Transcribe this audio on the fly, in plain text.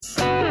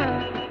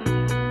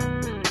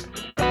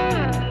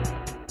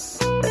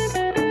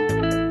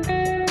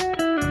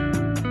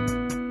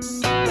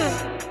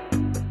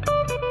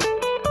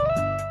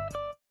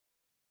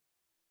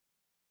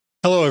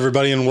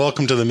everybody, and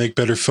welcome to the Make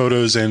Better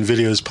Photos and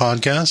Videos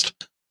podcast.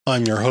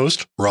 I'm your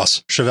host,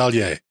 Ross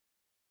Chevalier.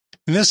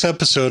 In this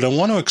episode, I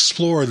want to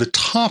explore the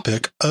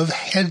topic of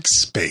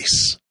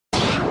headspace.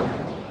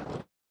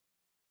 The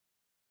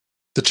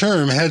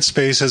term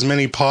headspace has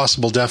many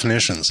possible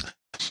definitions.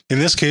 In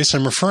this case,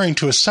 I'm referring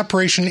to a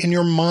separation in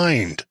your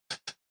mind.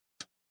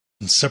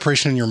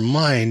 Separation in your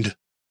mind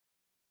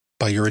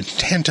by your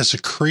intent as a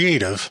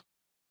creative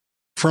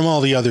from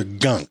all the other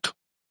gunk.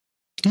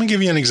 Let me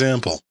give you an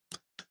example.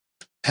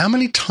 How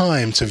many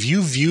times have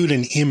you viewed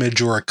an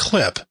image or a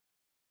clip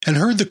and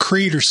heard the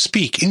creator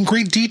speak in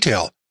great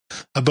detail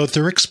about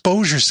their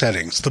exposure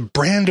settings, the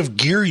brand of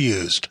gear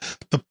used,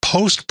 the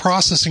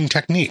post-processing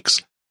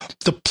techniques,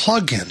 the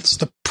plugins,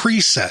 the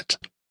preset,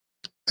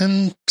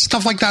 and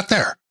stuff like that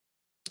there?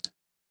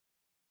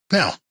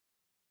 Now,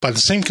 by the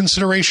same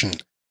consideration,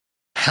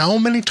 how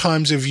many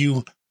times have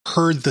you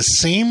heard the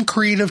same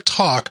creative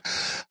talk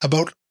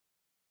about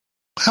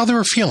how they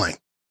were feeling,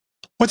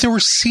 what they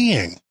were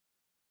seeing,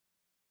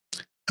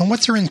 and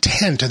what their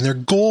intent and their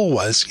goal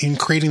was in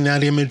creating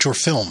that image or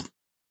film?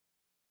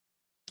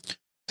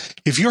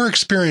 If your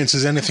experience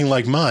is anything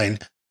like mine,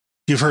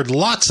 you've heard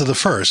lots of the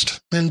first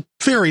and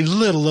very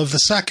little of the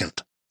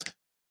second.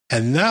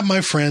 And that,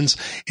 my friends,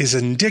 is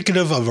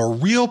indicative of a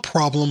real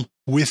problem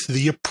with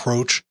the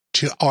approach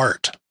to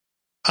art.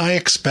 I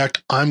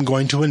expect I'm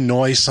going to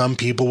annoy some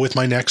people with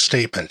my next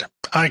statement.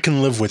 I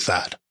can live with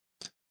that.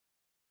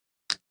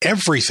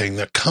 Everything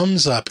that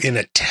comes up in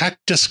a tech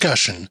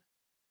discussion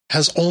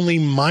has only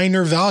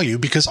minor value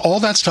because all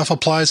that stuff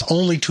applies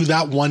only to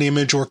that one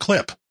image or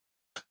clip.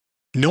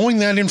 Knowing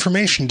that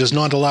information does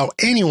not allow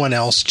anyone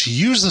else to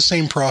use the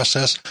same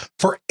process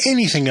for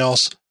anything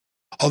else,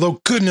 although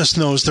goodness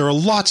knows there are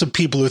lots of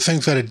people who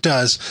think that it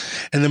does,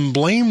 and then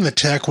blame the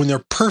tech when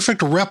their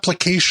perfect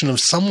replication of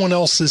someone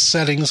else's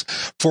settings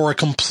for a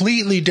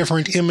completely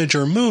different image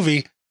or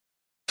movie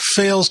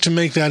fails to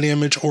make that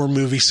image or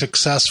movie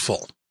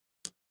successful.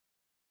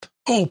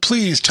 Oh,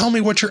 please tell me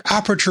what your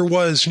aperture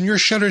was and your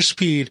shutter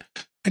speed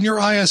and your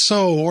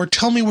ISO, or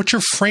tell me what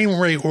your frame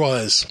rate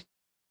was.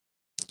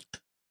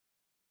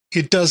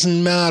 It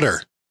doesn't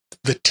matter.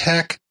 The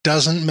tech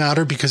doesn't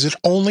matter because it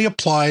only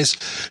applies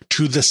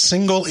to the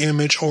single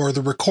image or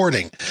the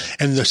recording.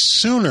 And the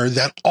sooner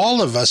that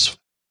all of us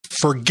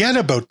forget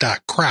about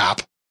that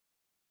crap,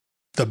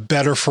 the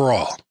better for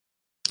all.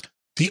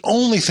 The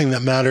only thing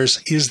that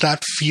matters is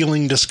that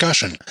feeling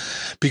discussion,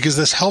 because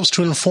this helps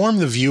to inform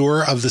the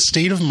viewer of the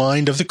state of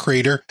mind of the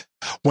creator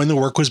when the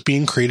work was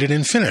being created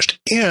and finished.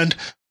 And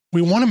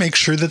we want to make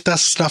sure that that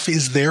stuff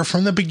is there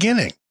from the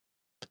beginning.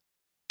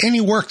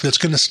 Any work that's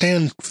going to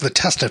stand the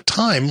test of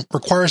time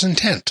requires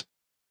intent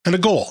and a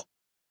goal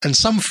and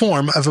some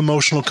form of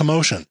emotional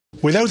commotion.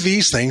 Without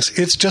these things,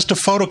 it's just a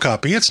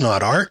photocopy. It's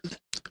not art.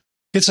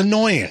 It's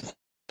annoying.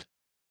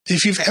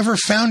 If you've ever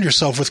found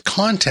yourself with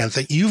content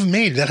that you've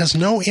made that has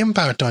no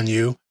impact on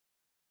you,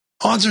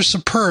 odds are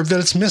superb that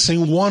it's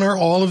missing one or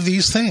all of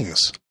these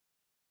things.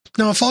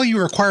 Now, if all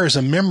you require is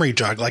a memory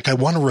jog, like I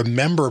want to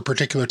remember a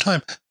particular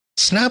time,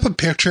 snap a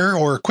picture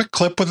or a quick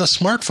clip with a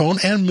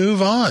smartphone and move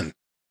on.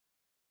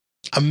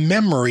 A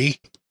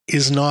memory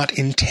is not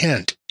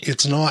intent.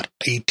 It's not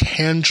a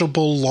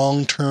tangible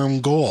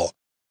long-term goal.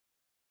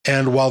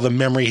 And while the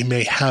memory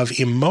may have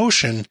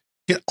emotion,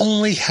 it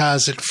only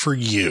has it for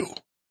you.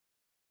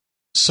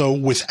 So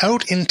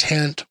without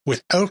intent,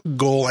 without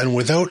goal, and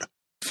without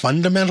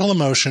fundamental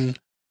emotion,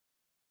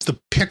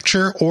 the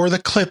picture or the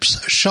clip's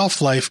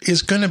shelf life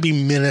is going to be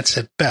minutes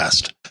at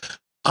best.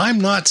 I'm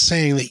not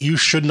saying that you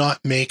should not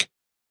make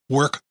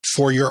work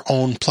for your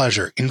own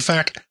pleasure. In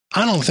fact,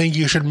 I don't think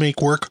you should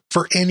make work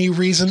for any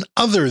reason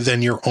other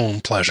than your own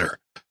pleasure.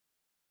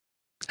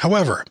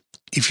 However,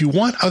 if you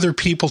want other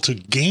people to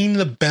gain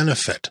the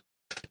benefit,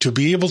 to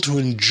be able to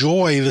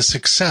enjoy the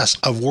success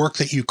of work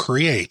that you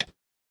create,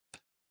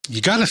 you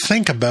got to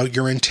think about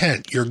your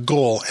intent, your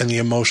goal, and the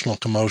emotional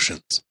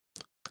commotions.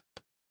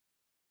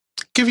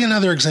 Give you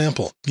another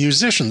example.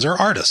 Musicians are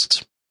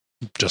artists,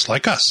 just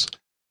like us.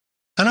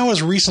 And I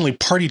was recently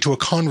party to a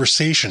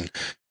conversation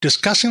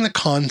discussing the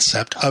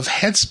concept of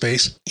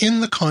headspace in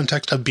the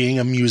context of being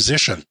a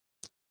musician.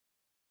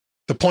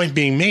 The point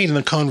being made in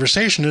the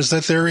conversation is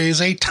that there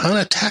is a ton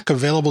of tech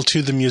available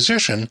to the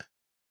musician,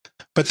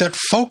 but that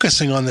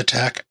focusing on the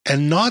tech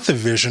and not the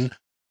vision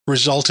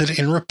resulted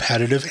in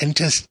repetitive and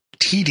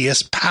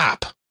tedious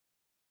pap.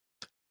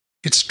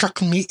 It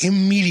struck me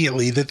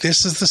immediately that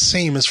this is the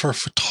same as for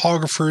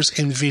photographers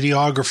and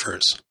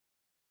videographers.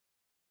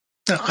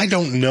 Now, I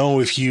don't know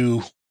if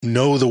you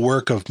know the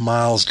work of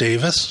Miles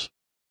Davis.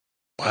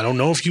 I don't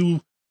know if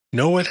you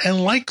know it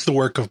and like the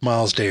work of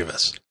Miles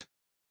Davis.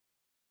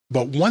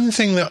 But one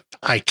thing that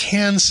I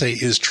can say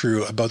is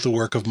true about the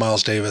work of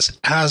Miles Davis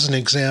as an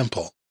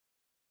example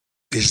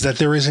is that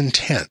there is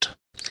intent.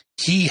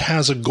 He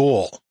has a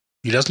goal.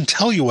 He doesn't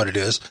tell you what it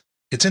is.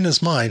 It's in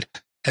his mind,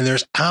 and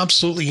there's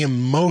absolutely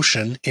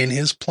emotion in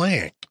his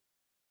playing.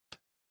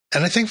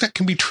 And I think that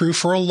can be true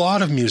for a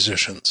lot of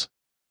musicians.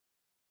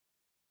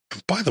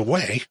 By the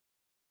way,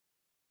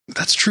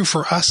 that's true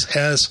for us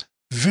as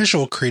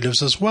visual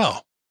creatives as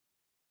well.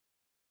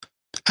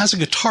 As a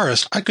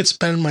guitarist, I could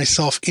spend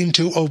myself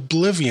into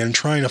oblivion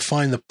trying to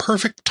find the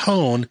perfect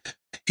tone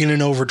in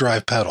an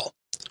overdrive pedal.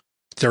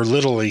 There are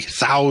literally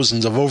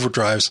thousands of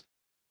overdrives.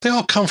 They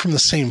all come from the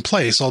same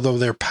place, although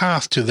their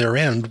path to their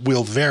end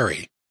will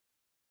vary.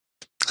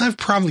 I've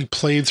probably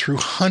played through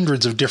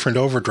hundreds of different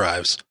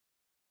overdrives,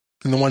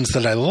 and the ones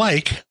that I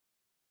like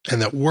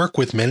and that work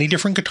with many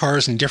different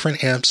guitars and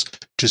different amps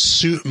to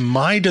suit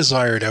my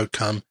desired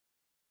outcome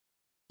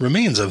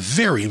remains a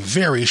very,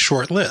 very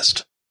short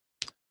list.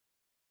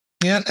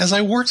 Yet, as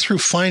I work through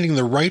finding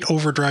the right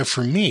overdrive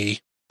for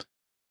me,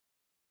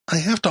 I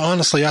have to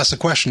honestly ask the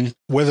question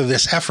whether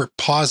this effort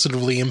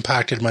positively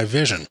impacted my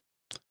vision.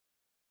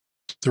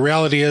 The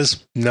reality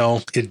is,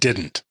 no, it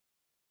didn't.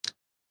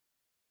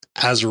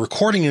 As a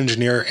recording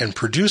engineer and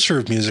producer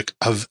of music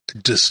of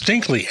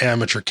distinctly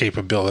amateur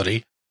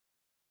capability,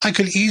 I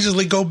could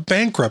easily go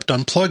bankrupt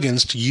on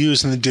plugins to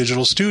use in the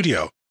digital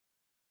studio.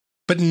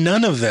 But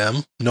none of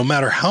them, no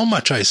matter how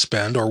much I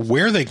spend or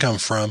where they come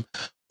from,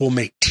 will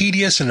make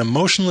tedious and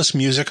emotionless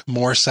music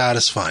more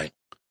satisfying.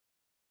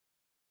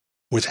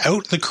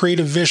 Without the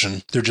creative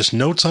vision, they're just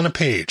notes on a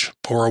page,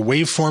 or a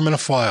waveform in a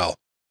file,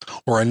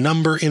 or a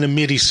number in a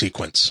MIDI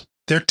sequence.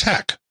 They're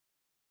tech.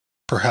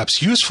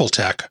 Perhaps useful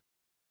tech,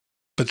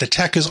 but the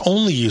tech is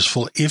only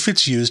useful if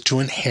it's used to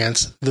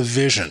enhance the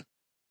vision.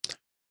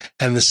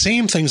 And the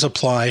same things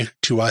apply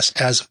to us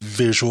as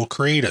visual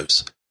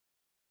creatives.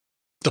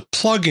 The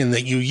plugin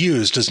that you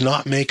use does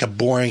not make a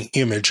boring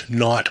image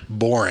not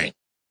boring.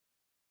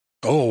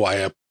 Oh, I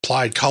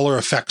applied Color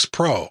Effects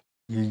Pro.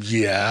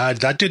 Yeah,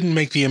 that didn't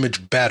make the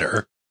image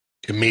better.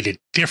 It made it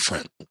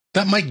different.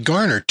 That might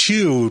garner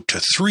 2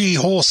 to 3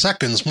 whole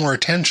seconds more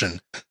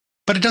attention,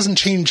 but it doesn't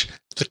change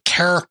the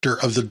character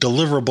of the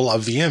deliverable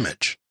of the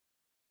image.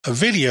 A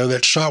video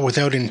that's shot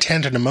without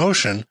intent and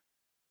emotion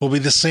will be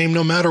the same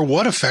no matter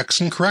what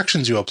effects and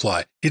corrections you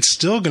apply. It's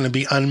still going to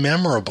be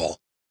unmemorable.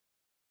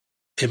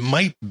 It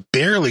might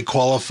barely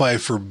qualify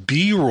for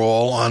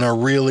B-roll on a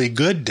really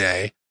good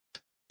day,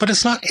 but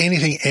it's not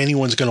anything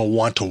anyone's going to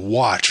want to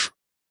watch,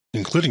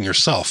 including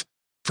yourself,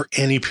 for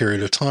any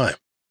period of time.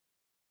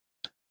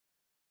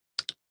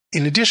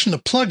 In addition to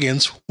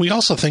plugins, we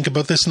also think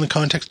about this in the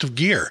context of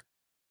gear.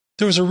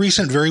 There was a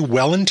recent very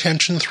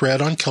well-intentioned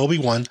thread on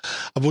Kelby One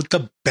about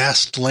the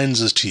best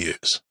lenses to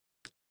use.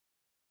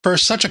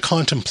 First, such a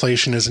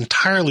contemplation is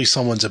entirely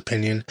someone's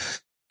opinion,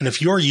 and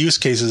if your use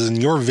cases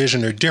and your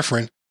vision are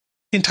different,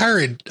 the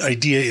entire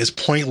idea is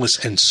pointless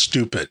and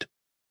stupid.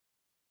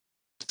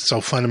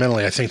 So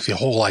fundamentally, I think the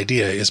whole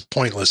idea is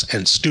pointless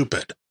and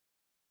stupid.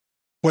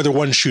 Whether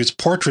one shoots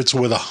portraits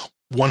with a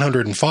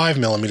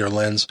 105mm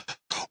lens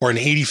or an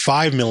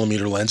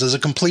 85mm lens is a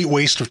complete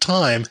waste of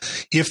time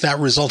if that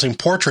resulting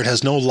portrait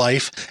has no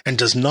life and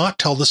does not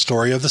tell the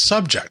story of the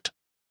subject.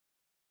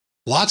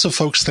 Lots of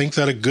folks think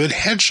that a good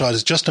headshot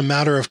is just a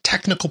matter of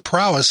technical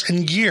prowess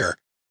and gear,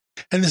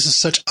 and this is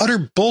such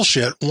utter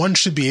bullshit one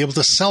should be able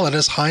to sell it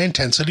as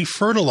high-intensity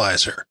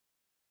fertilizer.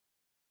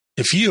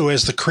 If you,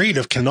 as the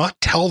creative, cannot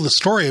tell the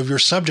story of your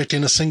subject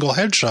in a single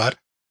headshot,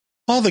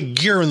 all the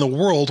gear in the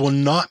world will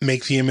not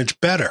make the image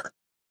better.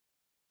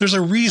 There's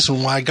a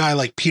reason why a guy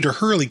like Peter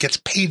Hurley gets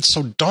paid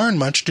so darn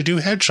much to do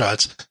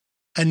headshots,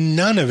 and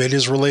none of it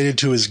is related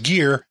to his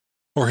gear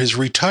or his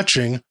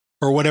retouching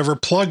or whatever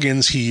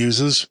plugins he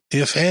uses,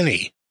 if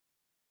any.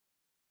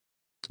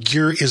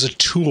 Gear is a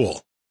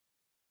tool,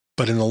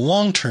 but in the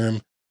long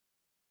term,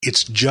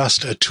 it's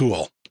just a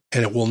tool,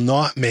 and it will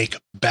not make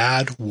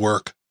bad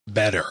work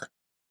better.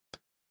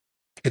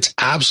 It's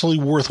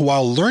absolutely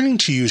worthwhile learning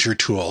to use your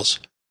tools,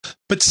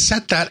 but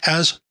set that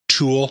as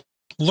tool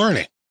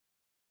learning.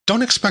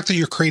 Don't expect that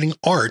you're creating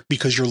art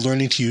because you're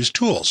learning to use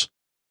tools.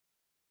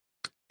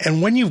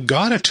 And when you've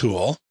got a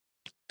tool,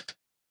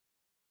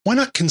 why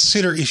not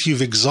consider if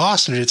you've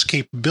exhausted its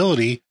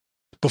capability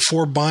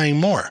before buying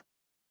more?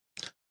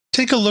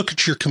 Take a look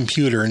at your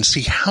computer and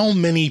see how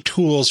many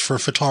tools for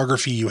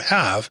photography you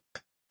have,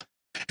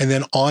 and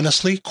then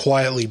honestly,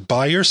 quietly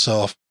by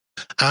yourself,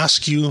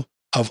 ask you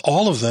of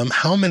all of them,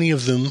 how many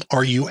of them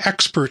are you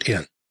expert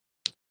in?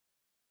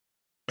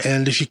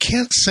 And if you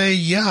can't say,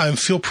 yeah, I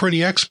feel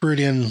pretty expert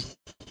in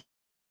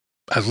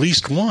at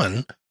least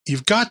one,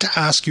 you've got to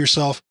ask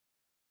yourself,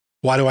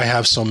 why do I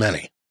have so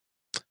many?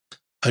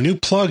 A new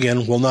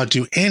plugin will not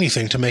do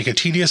anything to make a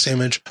tedious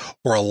image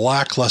or a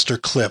lackluster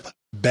clip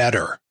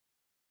better.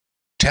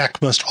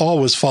 Tech must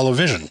always follow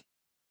vision.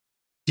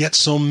 Yet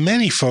so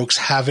many folks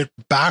have it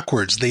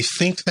backwards. They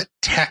think that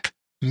tech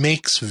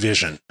makes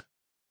vision.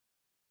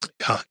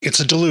 It's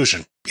a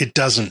delusion. It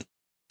doesn't.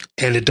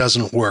 And it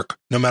doesn't work,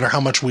 no matter how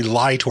much we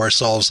lie to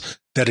ourselves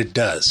that it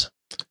does.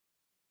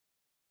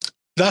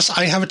 Thus,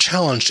 I have a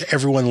challenge to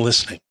everyone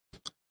listening.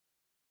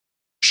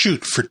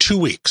 Shoot for 2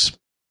 weeks,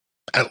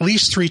 at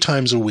least 3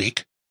 times a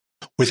week,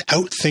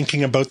 without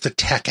thinking about the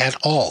tech at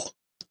all.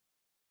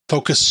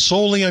 Focus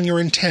solely on your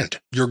intent,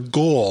 your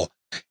goal,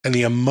 and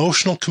the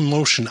emotional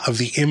commotion of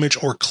the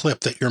image or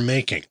clip that you're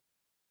making.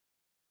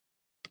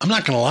 I'm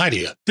not going to lie to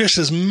you. This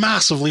is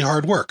massively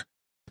hard work,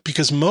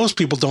 because most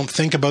people don't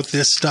think about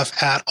this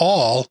stuff at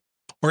all,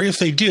 or if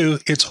they do,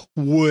 it's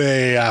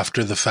way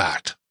after the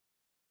fact.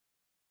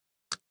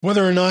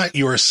 Whether or not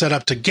you are set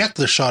up to get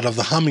the shot of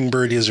the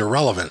hummingbird is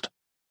irrelevant.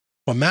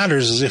 What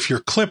matters is if your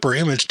clip or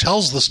image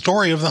tells the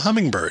story of the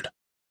hummingbird.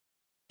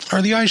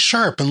 Are the eyes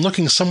sharp and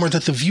looking somewhere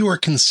that the viewer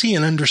can see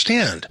and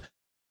understand?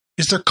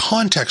 Is there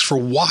context for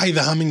why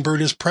the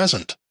hummingbird is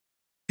present?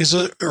 Is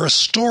there a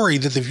story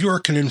that the viewer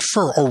can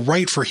infer or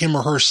write for him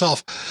or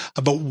herself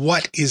about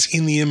what is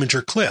in the image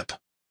or clip?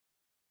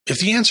 If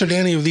the answer to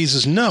any of these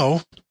is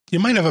no, you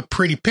might have a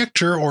pretty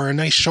picture or a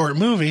nice short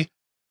movie,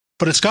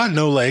 but it's got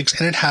no legs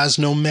and it has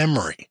no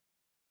memory.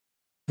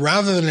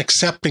 Rather than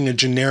accepting a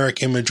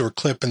generic image or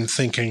clip and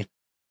thinking,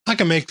 I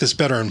can make this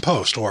better in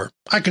post, or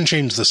I can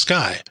change the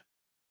sky,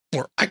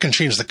 or I can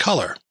change the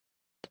color,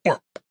 or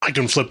I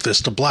can flip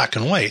this to black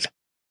and white.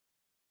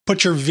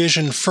 Put your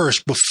vision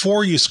first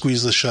before you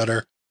squeeze the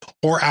shutter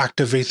or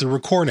activate the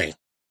recording.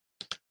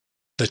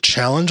 The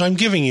challenge I'm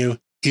giving you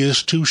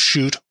is to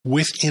shoot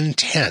with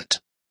intent,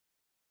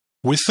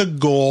 with the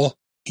goal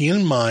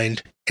in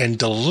mind and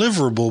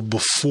deliverable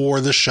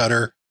before the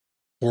shutter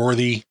or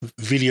the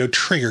video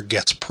trigger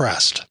gets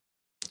pressed.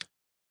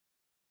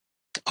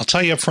 I'll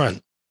tell you up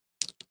front,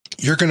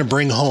 you're going to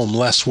bring home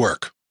less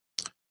work.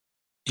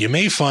 You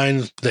may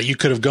find that you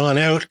could have gone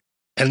out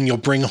and you'll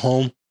bring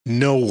home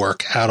no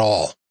work at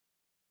all.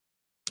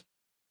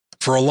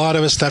 For a lot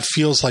of us, that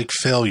feels like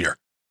failure.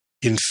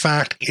 In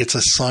fact, it's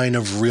a sign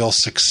of real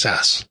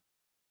success.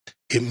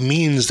 It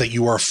means that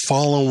you are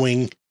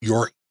following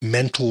your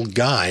mental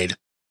guide.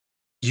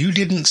 You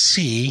didn't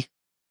see,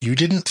 you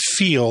didn't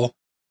feel,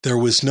 there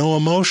was no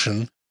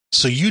emotion,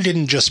 so you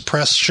didn't just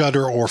press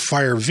shutter or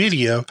fire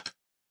video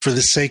for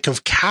the sake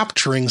of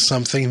capturing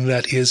something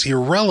that is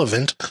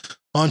irrelevant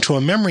onto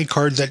a memory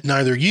card that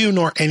neither you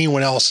nor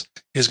anyone else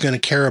is going to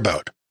care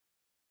about.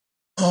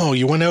 Oh,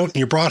 you went out and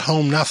you brought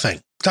home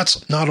nothing.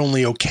 That's not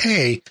only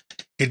okay,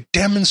 it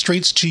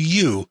demonstrates to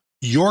you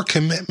your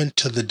commitment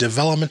to the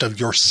development of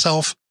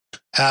yourself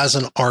as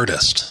an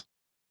artist.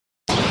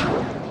 Do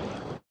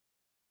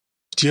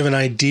you have an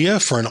idea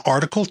for an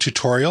article,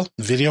 tutorial,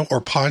 video, or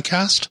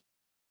podcast?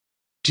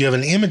 Do you have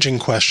an imaging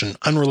question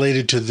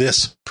unrelated to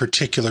this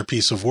particular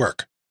piece of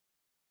work?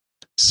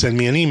 Send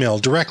me an email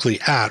directly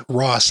at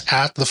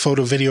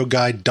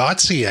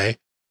ross@thephotovideoguide.ca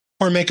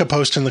or make a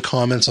post in the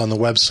comments on the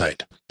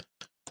website.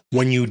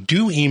 When you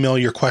do email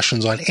your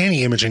questions on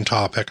any imaging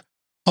topic,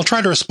 I'll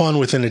try to respond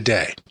within a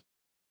day.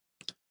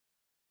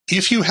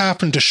 If you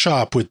happen to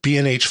shop with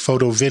B&H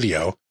Photo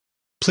Video,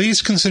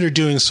 please consider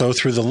doing so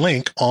through the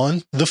link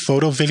on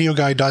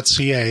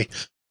thephotovideoguide.ca,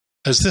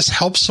 as this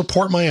helps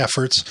support my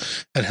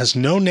efforts and has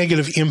no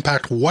negative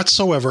impact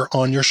whatsoever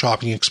on your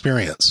shopping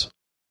experience.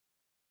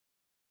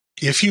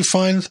 If you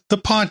find the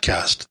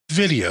podcast,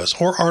 videos,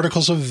 or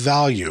articles of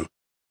value,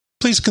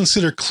 please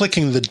consider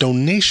clicking the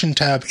donation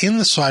tab in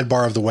the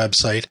sidebar of the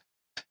website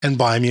and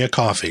buy me a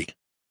coffee.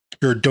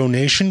 Your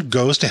donation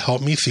goes to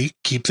help me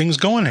keep things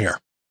going here.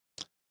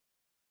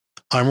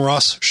 I'm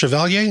Ross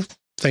Chevalier.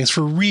 Thanks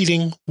for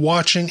reading,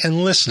 watching,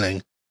 and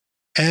listening.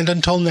 And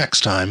until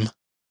next time,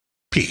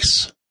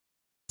 peace.